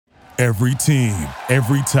Every team,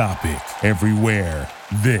 every topic, everywhere.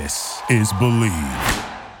 This is Believe.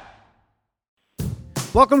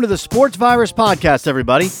 Welcome to the Sports Virus Podcast,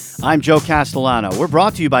 everybody. I'm Joe Castellano. We're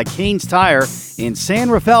brought to you by Kane's Tire in San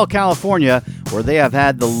Rafael, California, where they have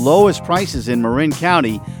had the lowest prices in Marin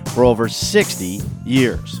County for over 60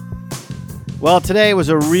 years. Well, today was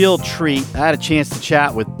a real treat. I had a chance to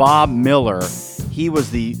chat with Bob Miller. He was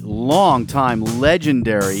the longtime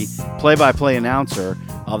legendary play-by-play announcer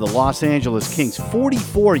of the Los Angeles Kings.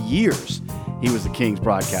 44 years he was the Kings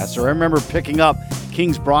broadcaster. I remember picking up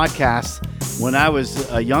Kings broadcasts when I was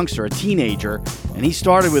a youngster, a teenager, and he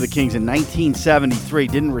started with the Kings in 1973,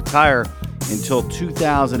 didn't retire until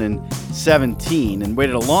 2017, and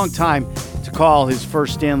waited a long time to call his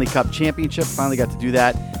first Stanley Cup championship. Finally got to do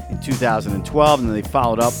that in 2012, and then they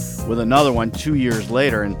followed up with another one 2 years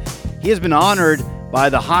later. And he has been honored by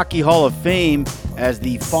the Hockey Hall of Fame as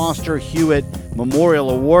the Foster Hewitt Memorial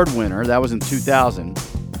Award winner. That was in 2000.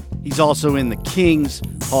 He's also in the Kings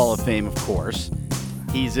Hall of Fame, of course.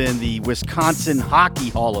 He's in the Wisconsin Hockey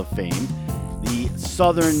Hall of Fame, the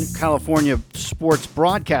Southern California Sports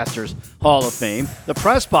Broadcasters Hall of Fame. The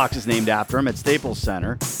press box is named after him at Staples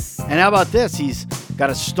Center. And how about this? He's got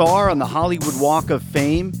a star on the Hollywood Walk of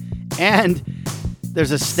Fame, and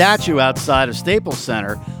there's a statue outside of Staples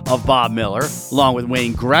Center of Bob Miller, along with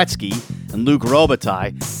Wayne Gretzky and Luc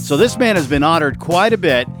Robitaille. So this man has been honored quite a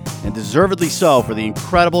bit, and deservedly so, for the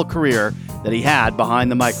incredible career that he had behind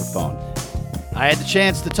the microphone. I had the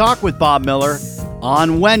chance to talk with Bob Miller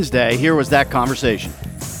on Wednesday. Here was that conversation.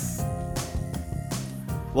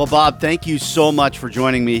 Well, Bob, thank you so much for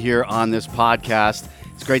joining me here on this podcast.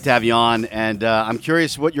 It's great to have you on, and I'm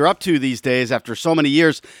curious what you're up to these days after so many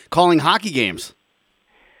years calling hockey games.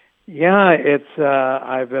 Yeah,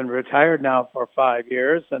 I've been retired now for 5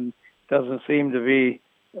 years, and doesn't seem to be.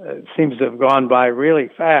 Seems to have gone by really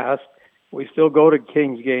fast. We still go to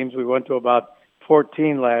Kings games. We went to about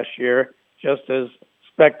 14 last year, just as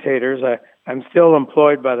spectators. I'm still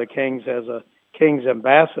employed by the Kings as a Kings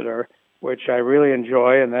ambassador, which I really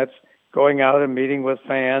enjoy, and that's going out and meeting with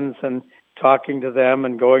fans and talking to them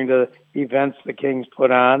and going to events the Kings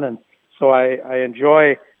put on. And so I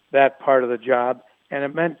enjoy that part of the job. And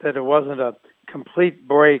it meant that it wasn't a complete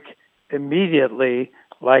break immediately,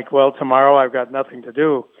 like, well, tomorrow I've got nothing to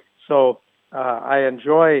do. So I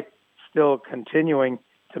enjoy still continuing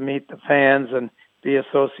to meet the fans and be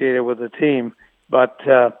associated with the team. But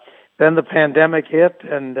then the pandemic hit,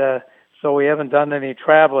 and so we haven't done any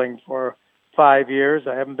traveling for 5 years.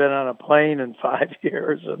 I haven't been on a plane in 5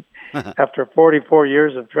 years. And after 44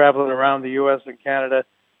 years of traveling around the U.S. and Canada,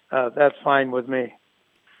 that's fine with me.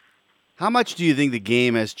 How much do you think the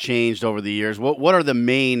game has changed over the years? What are the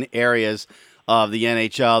main areas of the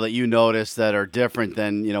NHL that you notice that are different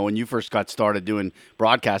than, when you first got started doing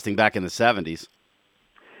broadcasting back in the 70s?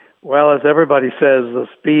 Well, as everybody says, the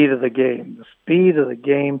speed of the game. The speed of the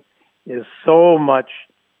game is so much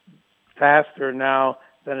faster now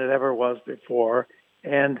than it ever was before.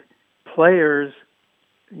 And players,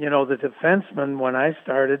 the defensemen, when I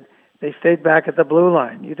started, they stayed back at the blue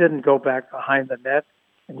line. You didn't go back behind the net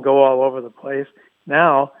and go all over the place.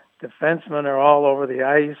 Now, defensemen are all over the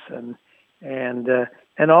ice, and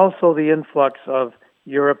also the influx of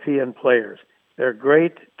European players. They're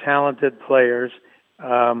great, talented players,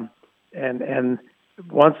 and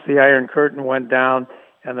once the Iron Curtain went down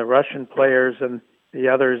and the Russian players and the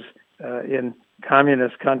others in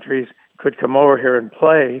communist countries could come over here and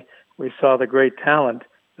play, we saw the great talent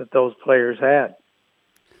that those players had.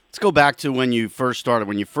 Let's go back to when you first started,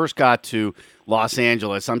 when you first got to Los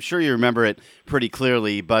Angeles. I'm sure you remember it pretty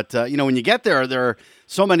clearly, but when you get there are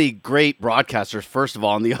so many great broadcasters, first of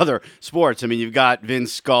all, in the other sports. I mean, you've got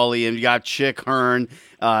Vince Scully, and you've got Chick Hearn,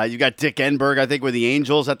 you've got Dick Enberg, I think, with the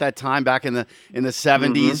Angels at that time back in the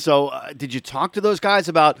 70s. Mm-hmm. So did you talk to those guys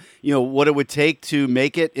about, what it would take to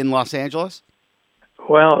make it in Los Angeles?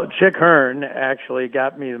 Well, Chick Hearn actually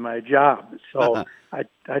got me my job. So I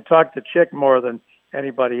talked to Chick more than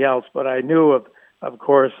anybody else, but I knew of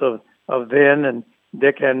course of Vin and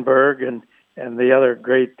Dick Enberg and the other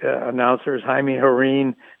great announcers, Jaime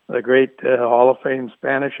Jarrín, the great Hall of Fame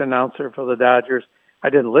Spanish announcer for the Dodgers. I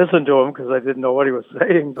didn't listen to him because I didn't know what he was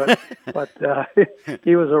saying, but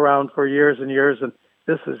he was around for years and years, and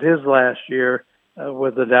this is his last year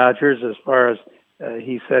with the Dodgers as far as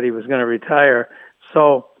he said he was going to retire.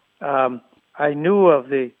 So I knew of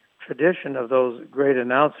the tradition of those great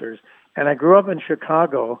announcers. And I grew up in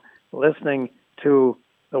Chicago listening to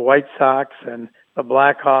the White Sox and the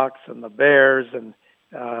Blackhawks and the Bears. And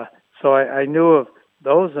so I knew of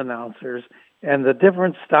those announcers and the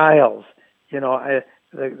different styles.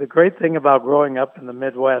 The great thing about growing up in the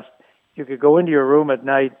Midwest you could go into your room at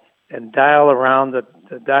night and dial around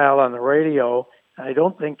the dial on the radio. I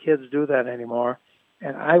don't think kids do that anymore.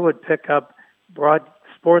 And I would pick up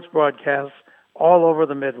sports broadcasts all over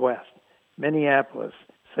the Midwest, Minneapolis,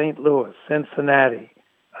 St. Louis, Cincinnati,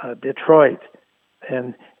 Detroit,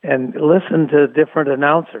 and listen to different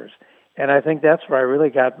announcers. And I think that's where I really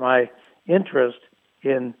got my interest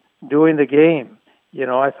in doing the game.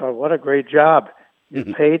 I thought, what a great job. You're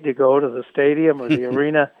paid to go to the stadium or the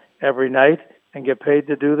arena every night and get paid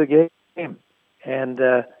to do the game. And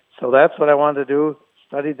so that's what I wanted to do.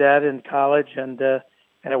 Studied that in college, and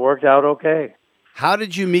it worked out okay. How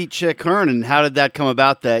did you meet Chick Hearn, and how did that come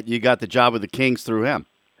about that you got the job with the Kings through him?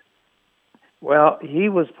 Well, he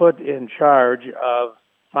was put in charge of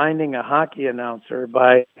finding a hockey announcer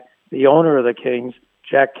by the owner of the Kings,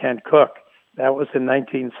 Jack Kent Cooke. That was in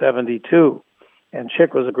 1972. And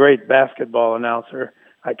Chick was a great basketball announcer.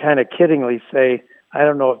 I kind of kiddingly say, I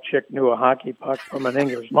don't know if Chick knew a hockey puck from an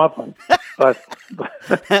English muffin, but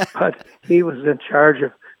he was in charge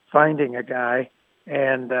of finding a guy.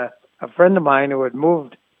 And a friend of mine who had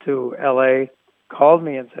moved to L.A. called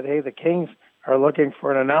me and said, hey, the Kings are looking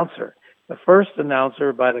for an announcer. The first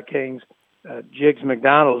announcer by the Kings, Jiggs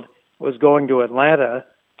McDonald, was going to Atlanta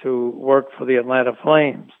to work for the Atlanta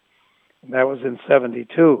Flames. And that was in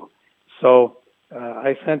 72. So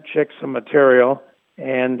I sent Chick some material,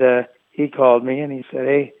 and he called me and he said,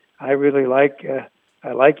 hey, I really like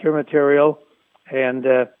your material, and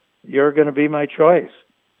you're going to be my choice.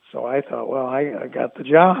 So I thought, well, I got the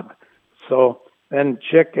job. So then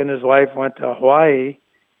Chick and his wife went to Hawaii,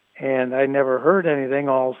 and I never heard anything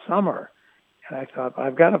all summer. And I thought,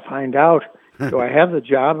 I've got to find out, do I have the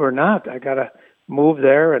job or not? I got to move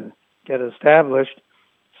there and get established.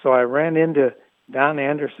 So I ran into Don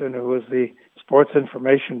Anderson, who was the sports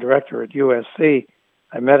information director at USC.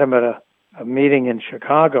 I met him at a meeting in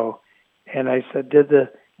Chicago, and I said, did the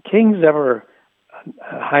Kings ever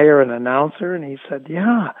hire an announcer? And he said,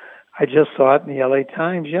 yeah, I just saw it in the LA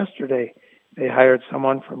Times yesterday. They hired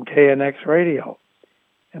someone from KNX Radio.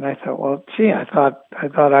 And I thought, well, gee, I thought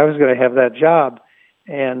I was going to have that job.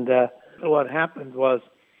 And what happened was,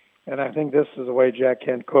 and I think this is the way Jack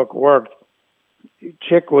Kent Cooke worked,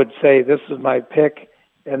 Chick would say, this is my pick,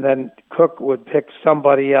 and then Cooke would pick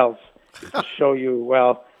somebody else to show you,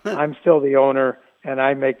 well, I'm still the owner, and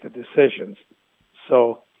I make the decisions.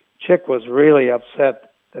 So Chick was really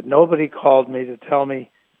upset that nobody called me to tell me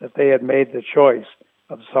that they had made the choice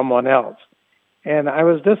of someone else. And I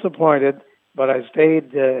was disappointed, but I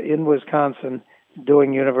stayed in Wisconsin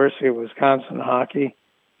doing University of Wisconsin hockey,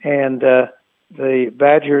 and the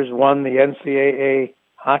Badgers won the NCAA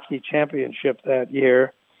hockey championship that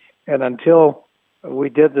year. And until we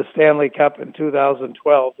did the Stanley Cup in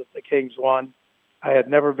 2012 that the Kings won, I had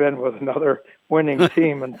never been with another winning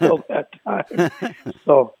team until that time.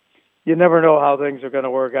 So you never know how things are going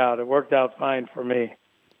to work out. It worked out fine for me.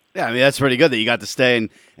 Yeah, I mean, that's pretty good that you got to stay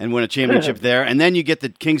and win a championship there. And then you get the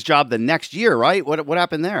Kings job the next year, right? What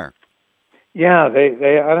happened there? Yeah,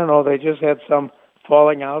 they I don't know, they just had some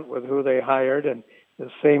falling out with who they hired, and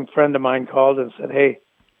the same friend of mine called and said, hey,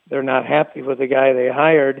 they're not happy with the guy they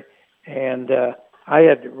hired. And I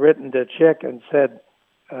had written to Chick and said,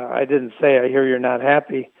 I didn't say, I hear you're not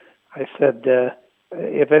happy. I said,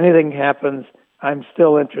 if anything happens, I'm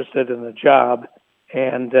still interested in the job,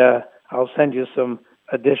 and I'll send you some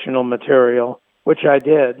additional material, which I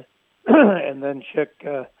did. And then Chick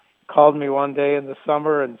called me one day in the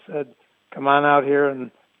summer and said, come on out here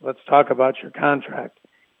and let's talk about your contract.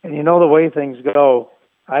 And you know the way things go,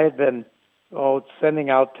 I had been sending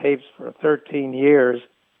out tapes for 13 years,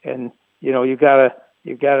 and you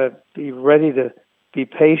gotta be ready to be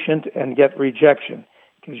patient and get rejection,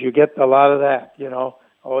 because you get a lot of that.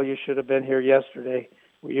 You should have been here yesterday.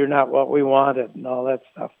 Well, you're not what we wanted, and all that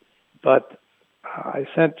stuff. But I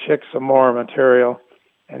sent Chick some more material,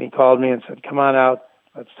 and he called me and said, come on out,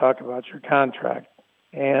 let's talk about your contract.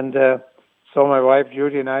 And so my wife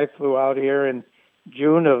Judy and I flew out here in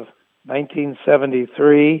June of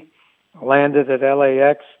 1973, landed at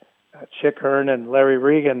LAX. Chick Hearn and Larry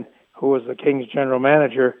Regan, who was the Kings general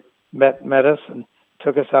manager, met us and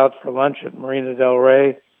took us out for lunch at Marina del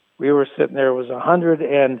Rey. We were sitting there. It was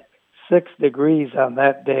 106 degrees on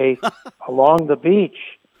that day along the beach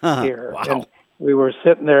here. Wow. And we were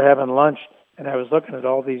sitting there having lunch, and I was looking at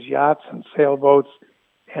all these yachts and sailboats,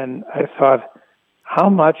 and I thought, how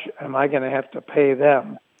much am I going to have to pay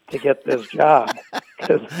them to get this job?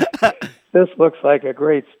 Because this looks like a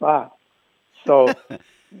great spot. So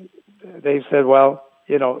they said, well,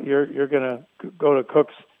 you're going to go to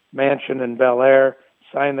Cook's mansion in Bel Air,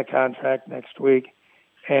 sign the contract next week.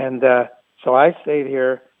 And so I stayed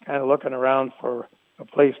here kind of looking around for a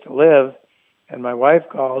place to live, and my wife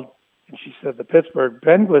called, and she said, the Pittsburgh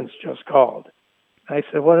Penguins just called. I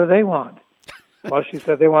said, what do they want? Well, she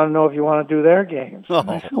said, they want to know if you want to do their games. Oh. And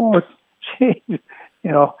I said, oh, gee,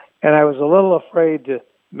 and I was a little afraid to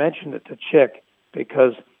mention it to Chick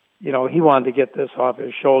because, he wanted to get this off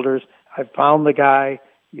his shoulders. I found the guy.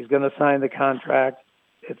 He's going to sign the contract.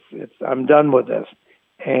 I'm done with this.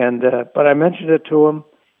 And but I mentioned it to him,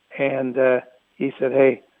 and he said,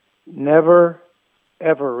 hey, never,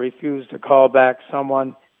 ever refuse to call back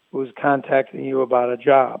someone who's contacting you about a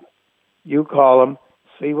job. You call them,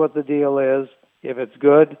 see what the deal is. If it's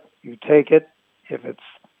good, you take it. If it's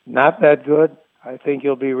not that good, I think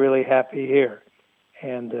you'll be really happy here.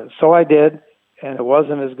 And so I did, and it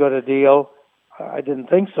wasn't as good a deal. I didn't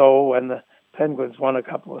think so when the Penguins won a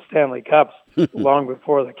couple of Stanley Cups long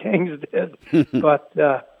before the Kings did. But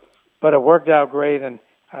it worked out great, and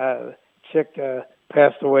Chick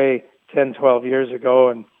passed away 10, 12 years ago,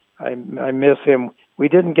 and I miss him. We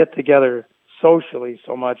didn't get together socially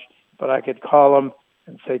so much, but I could call him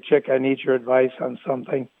and say, Chick, I need your advice on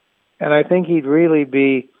something. And I think he'd really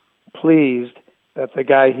be pleased that the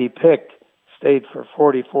guy he picked stayed for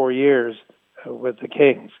 44 years with the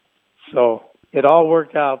Kings. So it all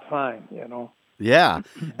worked out fine, Yeah.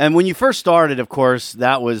 And when you first started, of course,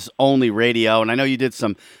 that was only radio. And I know you did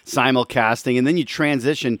some simulcasting, and then you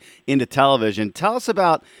transitioned into television. Tell us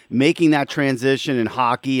about making that transition in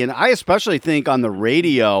hockey. And I especially think on the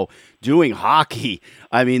radio, doing hockey,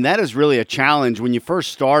 I mean, that is really a challenge. When you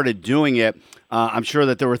first started doing it, I'm sure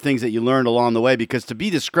that there were things that you learned along the way, because to be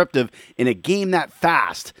descriptive in a game that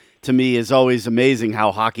fast, to me, is always amazing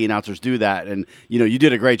how hockey announcers do that. And, you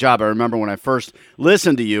did a great job. I remember when I first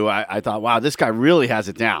listened to you, I thought, wow, this guy really has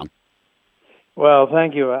it down. Well,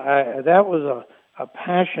 thank you. That was a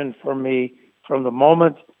passion for me from the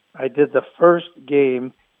moment I did the first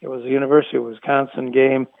game. It was a University of Wisconsin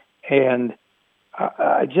game. And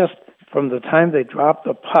I just, from the time they dropped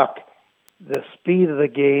the puck, the speed of the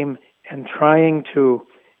game and trying to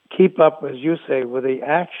keep up, as you say, with the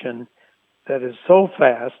action that is so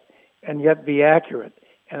fast and yet be accurate.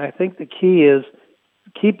 And I think the key is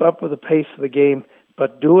keep up with the pace of the game,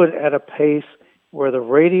 but do it at a pace where the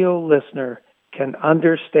radio listener can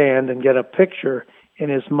understand and get a picture in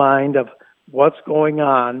his mind of what's going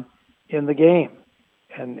on in the game.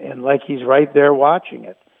 And like he's right there watching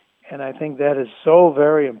it. And I think that is so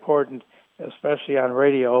very important, especially on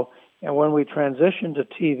radio. And when we transitioned to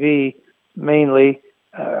TV, mainly,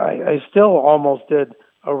 I still almost did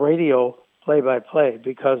a radio play-by-play,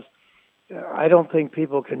 because I don't think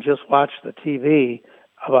people can just watch the TV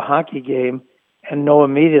of a hockey game and know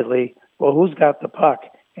immediately, well, who's got the puck?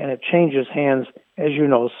 And it changes hands, as you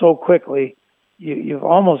know, so quickly. You've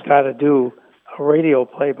almost got to do a radio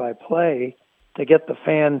play-by-play to get the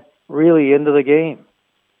fan really into the game.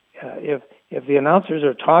 If the announcers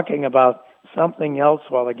are talking about something else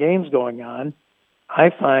while the game's going on,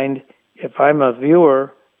 I find if I'm a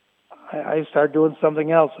viewer, I start doing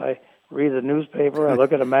something else. I read the newspaper, I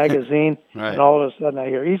look at a magazine, Right. and all of a sudden I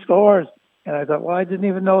hear, he scores. And I thought, well, I didn't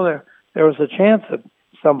even know there was a chance that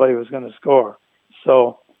somebody was going to score.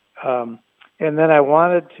 So, and then I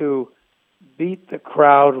wanted to beat the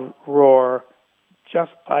crowd roar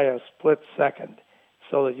just by a split second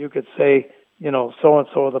so that you could say,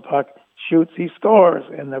 so-and-so with the puck shoots, he scores,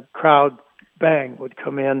 and the crowd, bang, would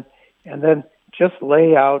come in, and then just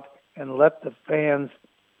lay out and let the fans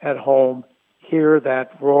at home hear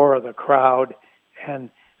that roar of the crowd, and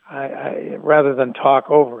I rather than talk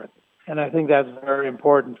over it. And I think that's very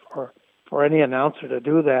important for any announcer to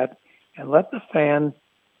do that and let the fan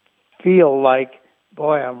feel like,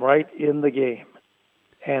 boy, I'm right in the game.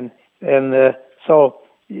 And so,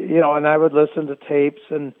 and I would listen to tapes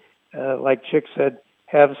and, like Chick said,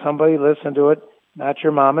 have somebody listen to it, not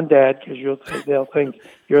your mom and dad, because they'll think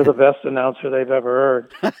you're the best announcer they've ever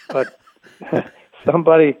heard. But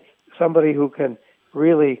somebody who can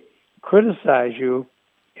really criticize you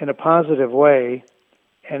in a positive way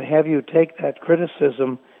and have you take that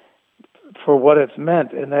criticism for what it's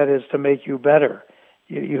meant, and that is to make you better.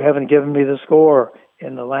 You haven't given me the score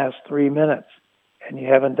in the last 3 minutes, and you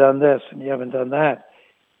haven't done this, and you haven't done that.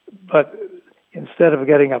 But instead of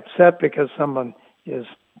getting upset because someone is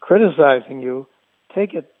criticizing you,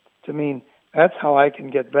 take it to mean that's how I can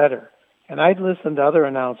get better. And I'd listen to other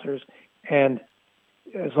announcers, and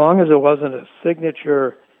as long as it wasn't a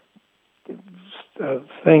signature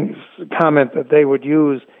comment that they would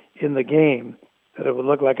use in the game, that it would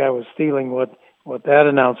look like I was stealing what that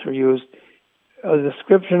announcer used, a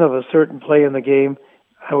description of a certain play in the game,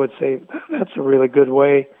 I would say, that's a really good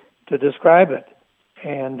way to describe it.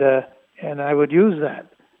 And I would use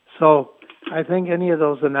that. So I think any of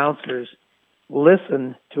those announcers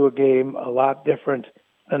listen to a game a lot different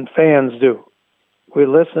than fans do. We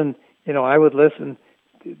listen, I would listen.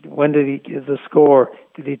 When did he give the score?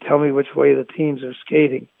 Did he tell me which way the teams are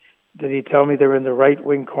skating? Did he tell me they're in the right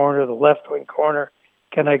wing corner, the left wing corner?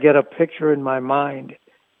 Can I get a picture in my mind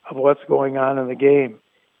of what's going on in the game?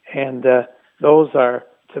 And those are,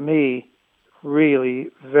 to me,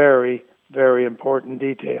 really very, very important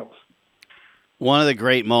details. One of the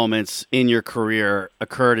great moments in your career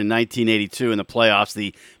occurred in 1982 in the playoffs,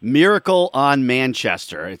 the Miracle on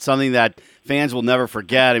Manchester. It's something that fans will never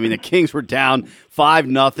forget. I mean, the Kings were down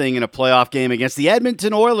 5-0 in a playoff game against the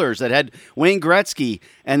Edmonton Oilers that had Wayne Gretzky,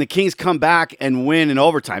 and the Kings come back and win in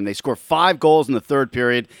overtime. They score 5 goals in the third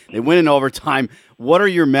period. They win in overtime. What are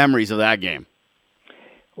your memories of that game?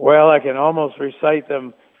 Well, I can almost recite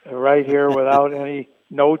them right here without any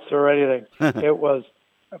notes or anything. It was...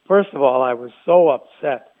 First of all, I was so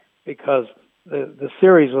upset because the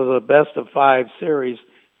series was a best of 5 series,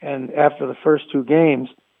 and after the first 2 games,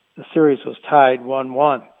 the series was tied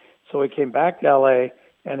 1-1. So we came back to L.A.,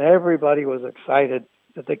 and everybody was excited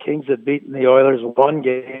that the Kings had beaten the Oilers 1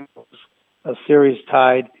 game. It was a series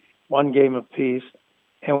tied, 1 game apiece,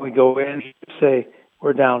 and we go in and say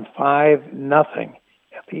we're down 5-0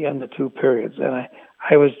 at the end of 2 periods. And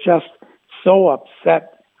I was just so upset.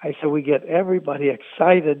 I said, we get everybody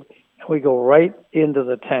excited, and we go right into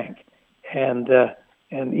the tank. And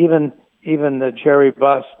even the Jerry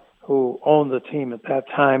Buss, who owned the team at that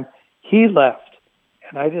time, he left.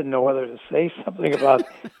 And I didn't know whether to say something about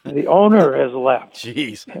the owner has left.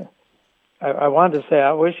 Jeez. I wanted to say,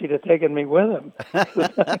 I wish he'd have taken me with him.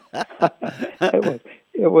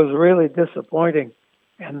 It was really disappointing.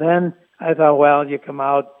 And then I thought, well, you come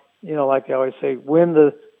out, like they always say, win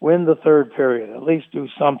the third period, at least do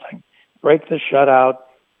something, break the shutout.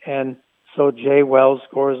 And so Jay Wells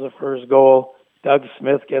scores the first goal. Doug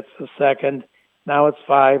Smith gets the second. Now it's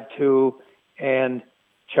 5-2, and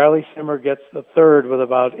Charlie Simmer gets the third with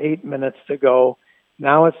about 8 minutes to go.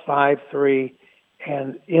 Now it's 5-3,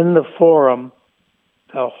 and in the Forum,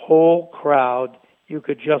 the whole crowd, you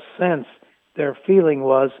could just sense their feeling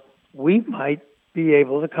was, we might be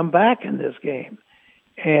able to come back in this game.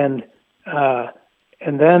 And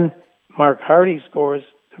then Mark Hardy scores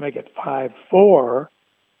to make it 5-4,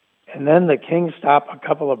 and then the Kings stop a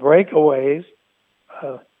couple of breakaways.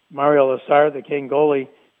 Mario Lessard, the King goalie,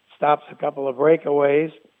 stops a couple of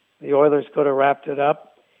breakaways. The Oilers could have wrapped it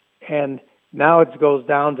up, and now it goes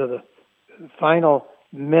down to the final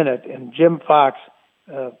minute, and Jim Fox,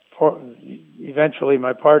 eventually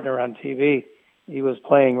my partner on TV, he was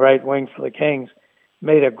playing right wing for the Kings,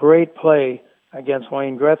 made a great play against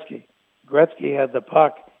Wayne Gretzky. Gretzky had the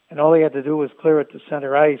puck, and all he had to do was clear it to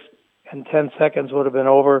center ice, and 10 seconds would have been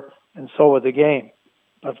over, and so would the game.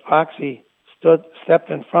 But Foxy stepped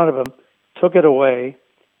in front of him, took it away,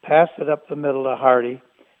 passed it up the middle to Hardy.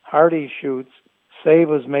 Hardy shoots. Save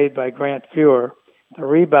was made by Grant Fuhr. The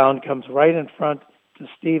rebound comes right in front to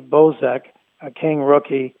Steve Bozek, a King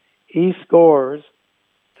rookie. He scores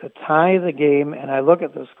to tie the game, and I look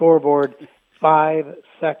at the scoreboard, 5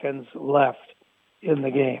 seconds left in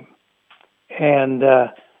the game. And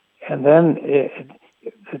then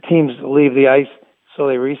the teams leave the ice, so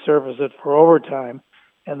they resurface it for overtime,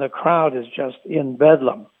 and the crowd is just in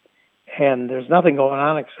bedlam. And there's nothing going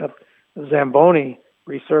on except Zamboni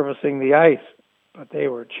resurfacing the ice, but they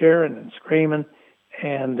were cheering and screaming.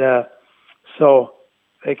 And so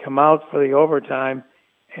they come out for the overtime,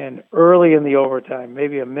 and early in the overtime,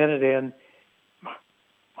 maybe a minute in,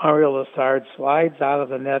 Mario Lessard slides out of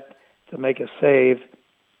the net to make a save,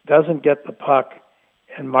 doesn't get the puck,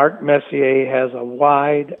 and Marc Messier has a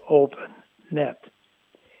wide open net.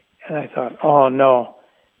 And I thought, oh no,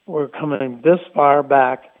 we're coming this far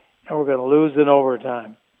back, and we're going to lose in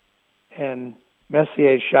overtime. And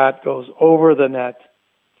Messier's shot goes over the net,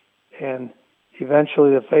 and eventually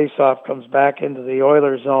the faceoff comes back into the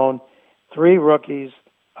Oilers zone. 3 rookies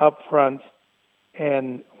up front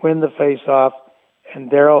and win the faceoff, and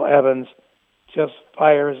Darrell Evans just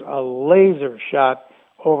fires a laser shot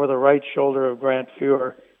over the right shoulder of Grant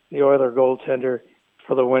Fuhr, the Oiler goaltender,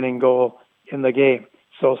 for the winning goal in the game.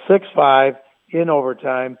 So 6-5 in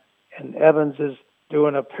overtime, and Evans is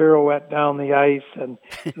doing a pirouette down the ice, and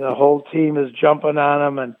the whole team is jumping on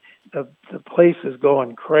him, and the place is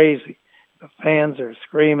going crazy. The fans are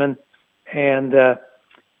screaming, and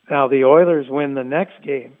now the Oilers win the next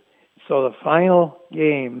game. So the final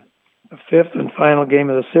game, the 5th and final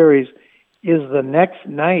game of the series, is the next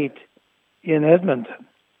night in Edmonton.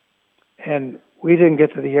 And we didn't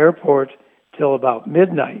get to the airport till about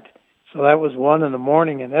midnight. So that was 1 in the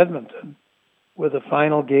morning in Edmonton. with the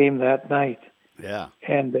final game that night. Yeah.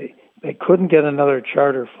 And they couldn't get another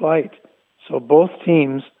charter flight. So both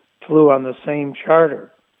teams flew on the same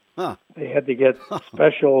charter. Huh. They had to get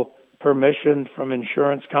special permission from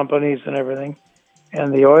insurance companies and everything.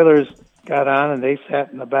 And the Oilers got on and they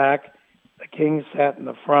sat in the back. The Kings sat in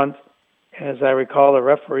the front. And as I recall, the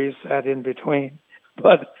referees sat in between.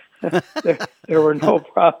 But there was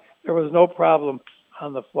no problem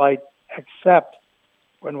on the flight, except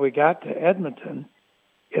when we got to Edmonton,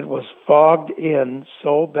 it was fogged in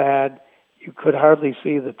so bad you could hardly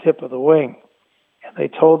see the tip of the wing. And they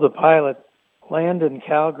told the pilot, land in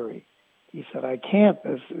Calgary. He said, I can't.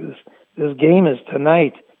 This game is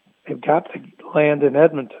tonight. They've got to land in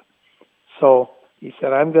Edmonton. So he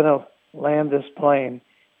said, I'm going to land this plane.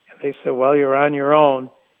 And they said, well, you're on your own.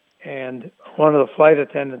 And one of the flight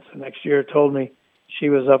attendants the next year told me she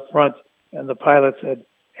was up front, and the pilot said,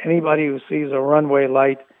 anybody who sees a runway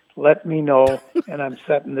light, let me know, and I'm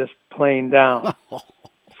setting this plane down.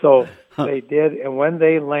 So they did, and when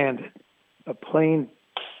they landed, the plane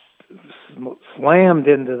slammed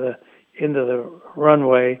into the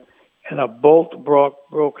runway, and a bolt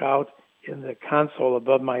broke out in the console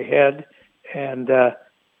above my head, and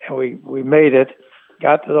we made it.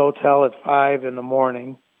 Got to the hotel at 5 in the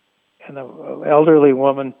morning, and an elderly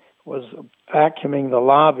woman was vacuuming the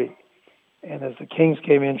lobby. And as the Kings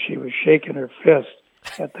came in, she was shaking her fist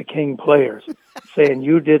at the King players, saying,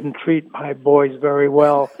 you didn't treat my boys very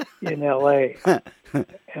well in L.A.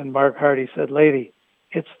 And Mark Hardy said, lady,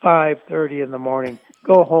 it's 5:30 in the morning.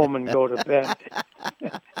 Go home and go to bed.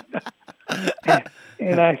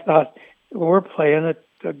 and I thought, we're playing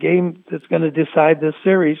a game that's going to decide this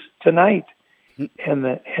series tonight.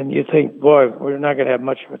 And you think, boy, we're not going to have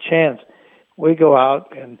much of a chance. We go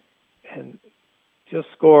out and just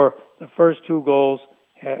score the first 2 goals,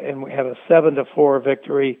 and we have a 7-4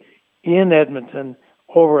 victory in Edmonton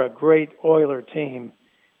over a great Oiler team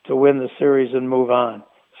to win the series and move on.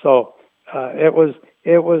 So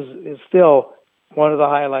it's still one of the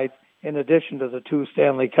highlights, in addition to the 2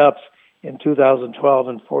 Stanley Cups in 2012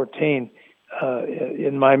 and 14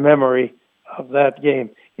 in my memory of that game.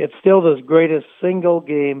 It's still the greatest single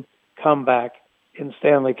game comeback in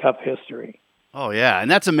Stanley Cup history. Oh, yeah, and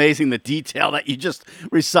that's amazing, the detail that you just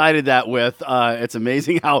recited that with. It's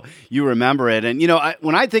amazing how you remember it. And,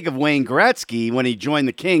 when I think of Wayne Gretzky, when he joined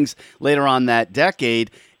the Kings later on that decade,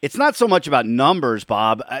 it's not so much about numbers,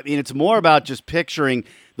 Bob. I mean, it's more about just picturing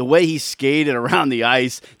the way he skated around the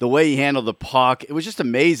ice, the way he handled the puck. It was just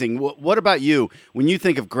amazing. What about you? When you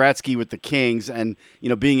think of Gretzky with the Kings and,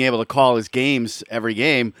 being able to call his games every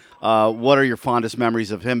game, what are your fondest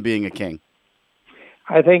memories of him being a King?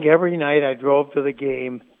 I think every night I drove to the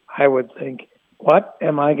game, I would think, what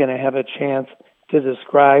am I going to have a chance to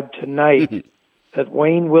describe tonight that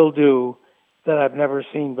Wayne will do that I've never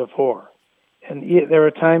seen before? And there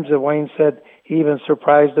are times that Wayne said he even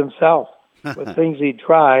surprised himself with things he'd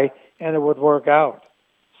try, and it would work out.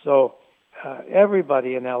 So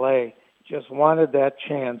everybody in L.A. just wanted that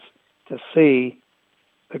chance to see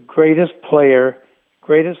the greatest player,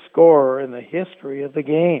 greatest scorer in the history of the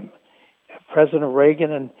game. President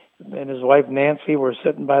Reagan and his wife Nancy were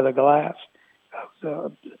sitting by the glass.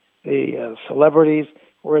 The celebrities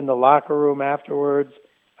were in the locker room afterwards.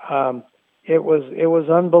 It was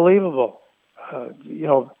unbelievable.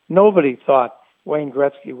 Nobody thought Wayne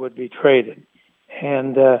Gretzky would be traded,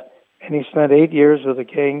 and he spent 8 years with the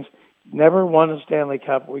Kings. Never won a Stanley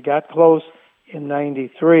Cup. We got close in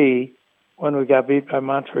 '93 when we got beat by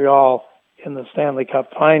Montreal in the Stanley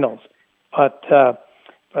Cup Finals,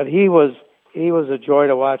 but he was a joy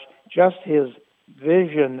to watch. Just his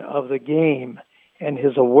vision of the game and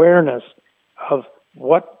his awareness of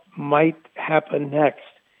what might happen next,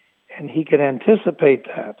 and he could anticipate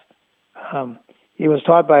that. He was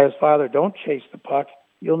taught by his father, don't chase the puck.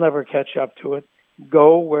 You'll never catch up to it.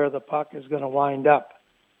 Go where the puck is going to wind up.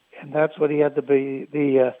 And that's what he had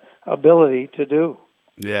the ability to do.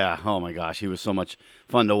 Yeah. Oh, my gosh. He was so much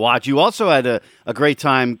fun to watch. You also had a great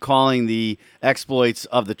time calling the exploits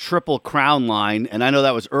of the Triple Crown line. And I know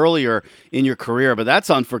that was earlier in your career, but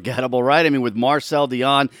that's unforgettable, right? I mean, with Marcel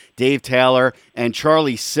Dionne, Dave Taylor, and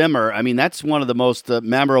Charlie Simmer. I mean, that's one of the most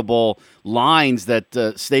memorable lines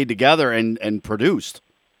that stayed together and produced.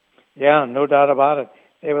 Yeah, no doubt about it.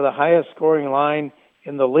 They were the highest scoring line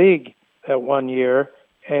in the league that one year.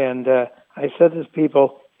 And I said to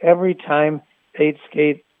people, every time they'd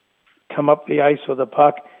come up the ice with a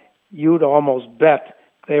puck, you'd almost bet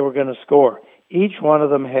they were going to score. Each one of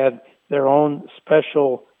them had their own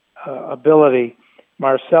special ability.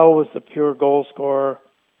 Marcel was the pure goal scorer.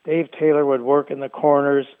 Dave Taylor would work in the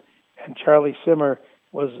corners, and Charlie Simmer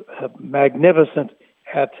was magnificent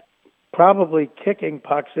at probably kicking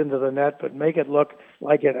pucks into the net, but make it look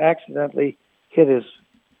like it accidentally hit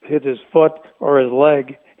his foot or his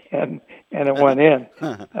leg, and it went in.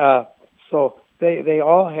 So they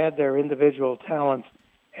all had their individual talents,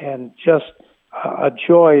 and just a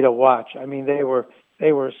joy to watch. I mean, they were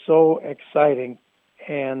so exciting,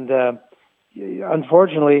 and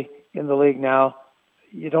unfortunately, in the league now,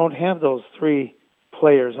 you don't have those three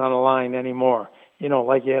players on a line anymore.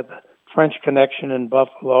 Like you had the French Connection in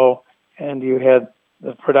Buffalo, and you had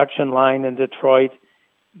the production line in Detroit.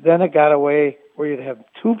 Then it got away where you'd have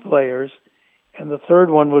two players, and the third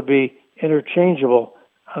one would be interchangeable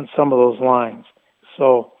on some of those lines.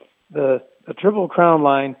 So the Triple Crown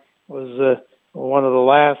line was one of the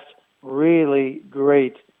last really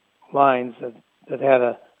great lines that had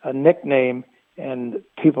a nickname, and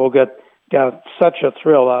people got such a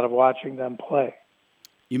thrill out of watching them play.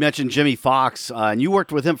 You mentioned Jimmy Fox, and you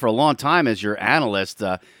worked with him for a long time as your analyst.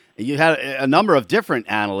 You had a number of different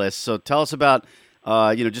analysts, so tell us about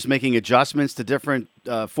just making adjustments to different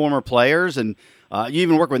former players, and you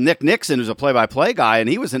even worked with Nick Nixon, who's a play-by-play guy, and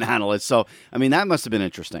he was an analyst. So, I mean, that must have been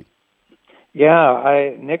interesting.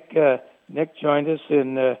 Yeah, Nick joined us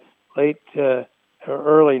in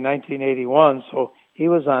early 1981, so he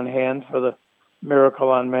was on hand for the Miracle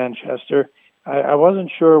on Manchester. I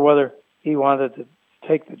wasn't sure whether he wanted to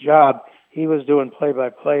take the job. He was doing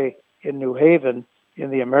play-by-play in New Haven in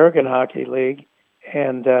the American Hockey League,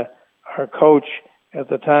 and our coach at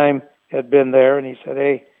the time had been there, and he said,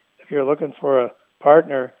 "Hey, if you're looking for a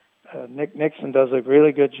partner, Nick Nixon does a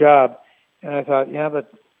really good job." And I thought, yeah,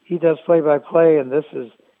 but he does play-by-play, and this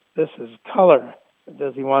is color.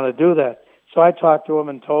 Does he want to do that? So I talked to him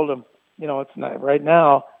and told him, it's not right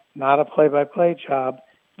now, not a play-by-play job.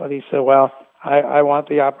 But he said, well, I want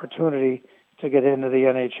the opportunity to get into the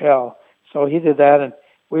NHL. So he did that, and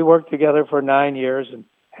we worked together for 9 years and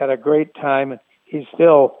had a great time. And he's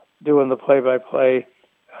still doing the play-by-play,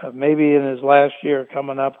 maybe in his last year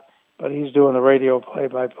coming up, but he's doing the radio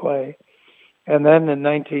play-by-play. And then in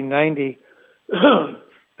 1990,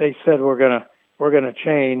 they said we're gonna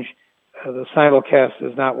change. The simulcast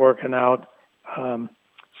is not working out,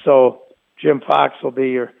 so Jim Fox will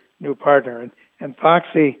be your new partner. And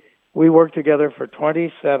Foxy, we worked together for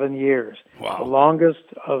 27 years, wow. The longest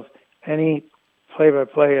of any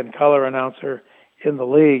play-by-play and color announcer in the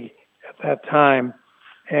league at that time.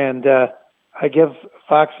 And I give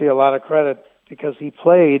Foxy a lot of credit because he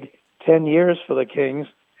played 10 years for the Kings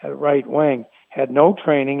at right wing, had no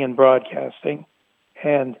training in broadcasting,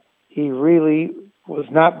 and he really was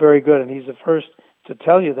not very good. And he's the first to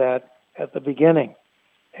tell you that at the beginning.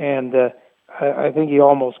 And I think he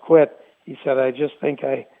almost quit. He said, I just think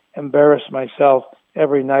I embarrass myself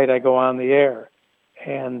every night I go on the air.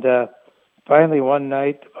 And finally one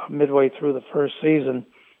night, midway through the first season,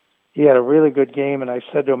 he had a really good game, and I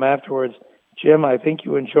said to him afterwards, Jim, I think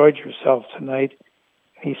you enjoyed yourself tonight.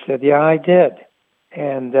 He said, yeah, I did.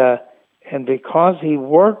 And because he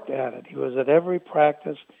worked at it, he was at every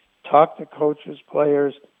practice, talked to coaches,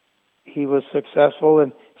 players, he was successful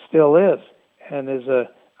and still is, and is an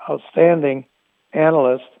outstanding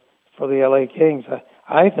analyst for the LA Kings.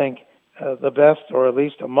 I think the best, or at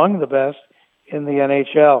least among the best, in the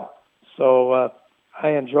NHL. So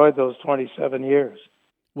I enjoyed those 27 years.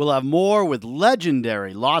 We'll have more with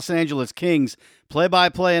legendary Los Angeles Kings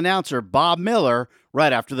play-by-play announcer Bob Miller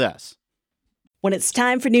right after this. When it's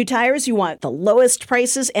time for new tires, you want the lowest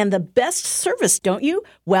prices and the best service, don't you?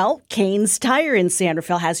 Well, Kane's Tire in San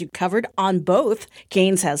Rafael has you covered on both.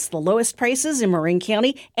 Kane's has the lowest prices in Marin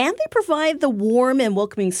County, and they provide the warm and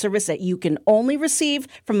welcoming service that you can only receive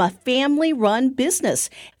from a family-run business.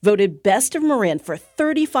 Voted best of Marin for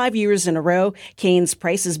 35 years in a row, Kane's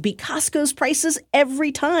prices beat Costco's prices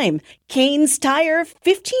every time. Kane's Tire,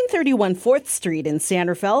 1531 4th Street in San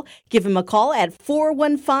Rafael. Give him a call at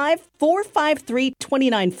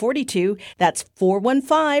 415-453-2942. That's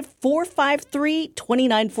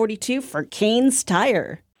 415-453-2942 for Kane's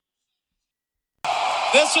Tire.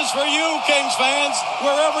 This is for you, Kings fans,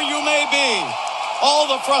 wherever you may be. All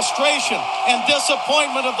the frustration and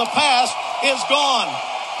disappointment of the past is gone.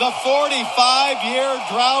 The 45-year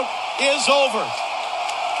drought is over.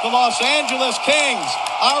 The Los Angeles Kings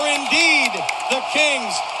are indeed the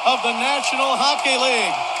kings of the National Hockey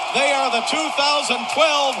League. They are the 2012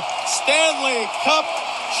 Stanley Cup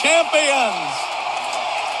champions.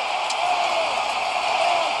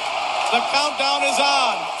 The countdown is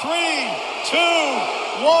on. 3, 2,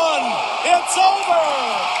 1. It's over.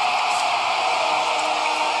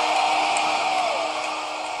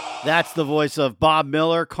 That's the voice of Bob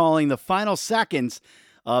Miller calling the final seconds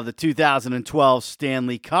of the 2012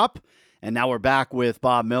 Stanley Cup. And now we're back with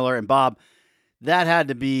Bob Miller. And Bob, that had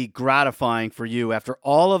to be gratifying for you after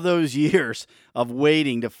all of those years of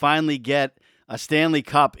waiting to finally get a Stanley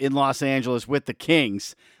Cup in Los Angeles with the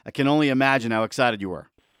Kings. I can only imagine how excited you were.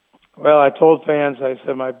 Well, I told fans, I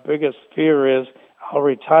said, my biggest fear is I'll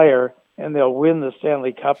retire and they'll win the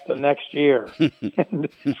Stanley Cup the next year. And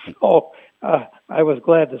so I was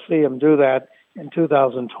glad to see him do that in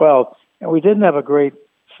 2012. And we didn't have a great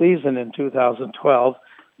season in 2012.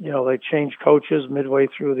 They changed coaches midway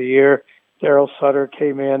through the year. Daryl Sutter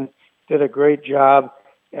came in, did a great job.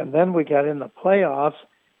 And then we got in the playoffs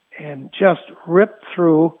and just ripped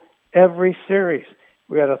through every series.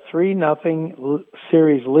 We had a 3-0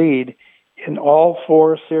 series lead in all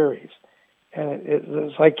 4 series. And it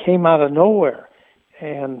was like came out of nowhere.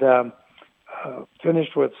 And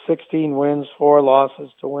finished with 16 wins, 4 losses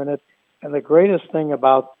to win it. And the greatest thing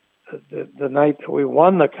about the night that we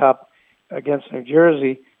won the Cup against New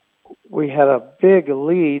Jersey, we had a big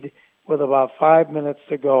lead with about 5 minutes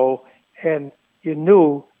to go, and you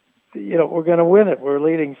knew, we're going to win it. We're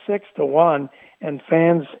leading 6-1, and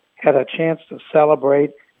fans had a chance to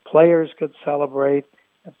celebrate. Players could celebrate.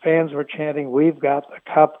 The fans were chanting, "We've got the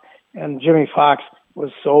Cup," and Jimmy Fox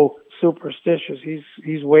was so superstitious.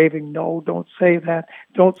 He's waving, "No, don't say that.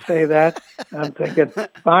 Don't say that." And I'm thinking,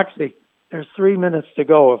 Foxy, there's 3 minutes to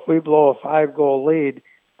go. If we blow a 5-goal lead,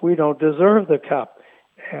 we don't deserve the Cup.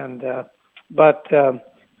 And but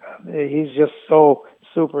he's just so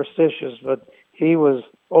superstitious. But he was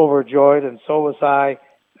overjoyed, and so was I,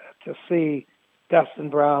 to see Dustin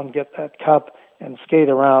Brown get that Cup and skate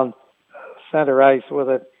around center ice with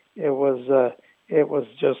it. It was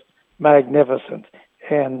just magnificent.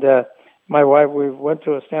 And my wife, we went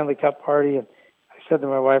to a Stanley Cup party, and I said to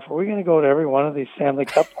my wife, "Are we going to go to every one of these Stanley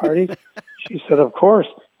Cup parties?" She said, "Of course.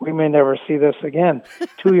 We may never see this again."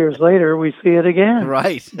 2 years later, we see it again.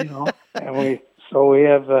 Right. And we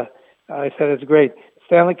have, I said, it's great.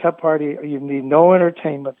 Stanley Cup party, you need no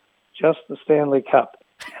entertainment, just the Stanley Cup.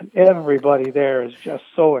 And everybody there is just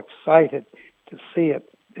so excited to see it.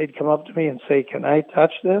 They'd come up to me and say, "Can I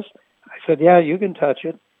touch this?" I said, "Yeah, you can touch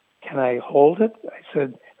it." "Can I hold it?" I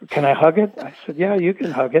said, "Can I hug it?" I said, "Yeah, you can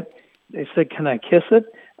hug it." They said, "Can I kiss it?"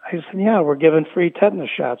 I said, "Yeah, we're giving free tetanus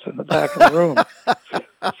shots in the back of the room."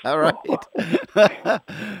 All right.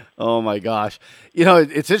 Oh, my gosh.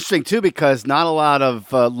 It's interesting, too, because not a lot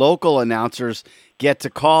of local announcers get to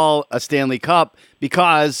call a Stanley Cup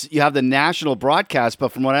because you have the national broadcast.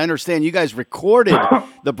 But from what I understand, you guys recorded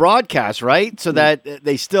the broadcast, right? So that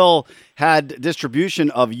they still had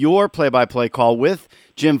distribution of your play-by-play call with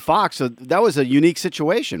Jim Fox. So that was a unique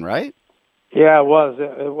situation, right? Yeah, it was.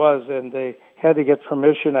 It was. And they had to get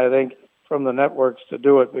permission, I think, from the networks to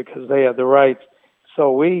do it because they had the rights.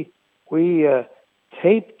 So we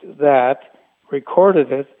taped that,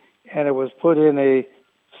 recorded it, and it was put in a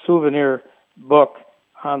souvenir book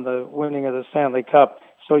on the winning of the Stanley Cup.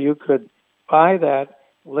 So you could buy that,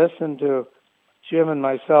 listen to Jim and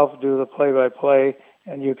myself do the play-by-play,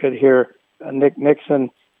 and you could hear Nick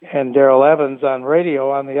Nixon and Darrell Evans on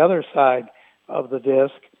radio on the other side of the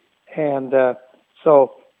disc. And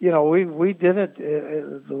so, we did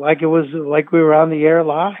it like it was like we were on the air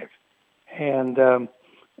live. And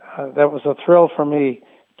that was a thrill for me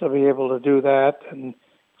to be able to do that. And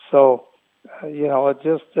so, it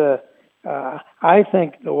just, I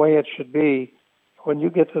think the way it should be, when you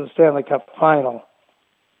get to the Stanley Cup final,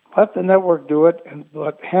 let the network do it and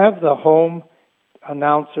have the home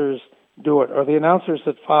announcers do it, or the announcers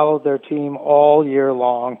that followed their team all year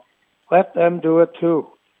long. Let them do it too.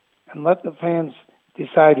 And let the fans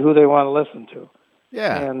decide who they want to listen to.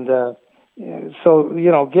 Yeah. And so,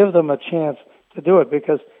 give them a chance to do it,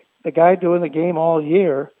 because the guy doing the game all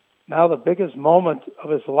year, now the biggest moment of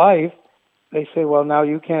his life, they say, well, now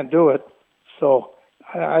you can't do it. So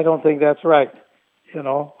I don't think that's right.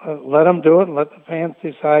 Let them do it and let the fans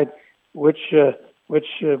decide which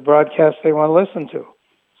broadcast they want to listen to.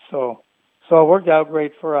 So it worked out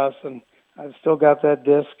great for us, and I've still got that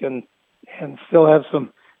disc and still have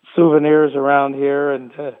some souvenirs around here,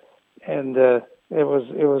 and it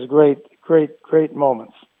was great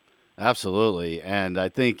moments. Absolutely, and I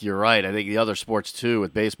think you're right. I think the other sports too,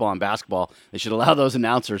 with baseball and basketball, they should allow those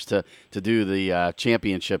announcers to do the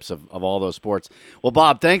championships of all those sports. Well,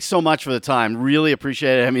 Bob, thanks so much for the time. Really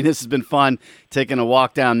appreciate it. I mean, this has been fun taking a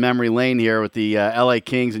walk down memory lane here with the LA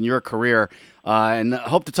Kings and your career, and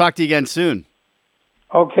hope to talk to you again soon.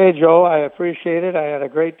 Okay, Joe, I appreciate it. I had a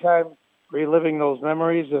great time reliving those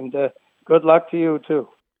memories, and good luck to you too.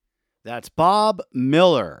 That's Bob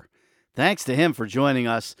Miller. Thanks to him for joining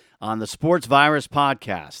us on the Sports Virus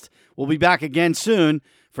podcast. We'll be back again soon.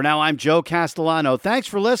 For now, I'm Joe Castellano. Thanks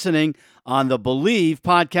for listening on the Believe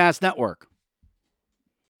Podcast Network.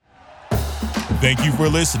 Thank you for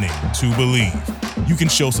listening to Believe. You can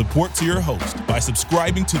show support to your host by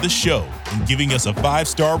subscribing to the show and giving us a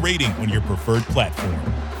 5-star rating on your preferred platform.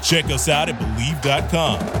 Check us out at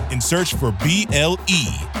Believe.com and search for BLEAV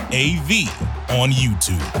on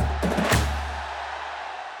YouTube.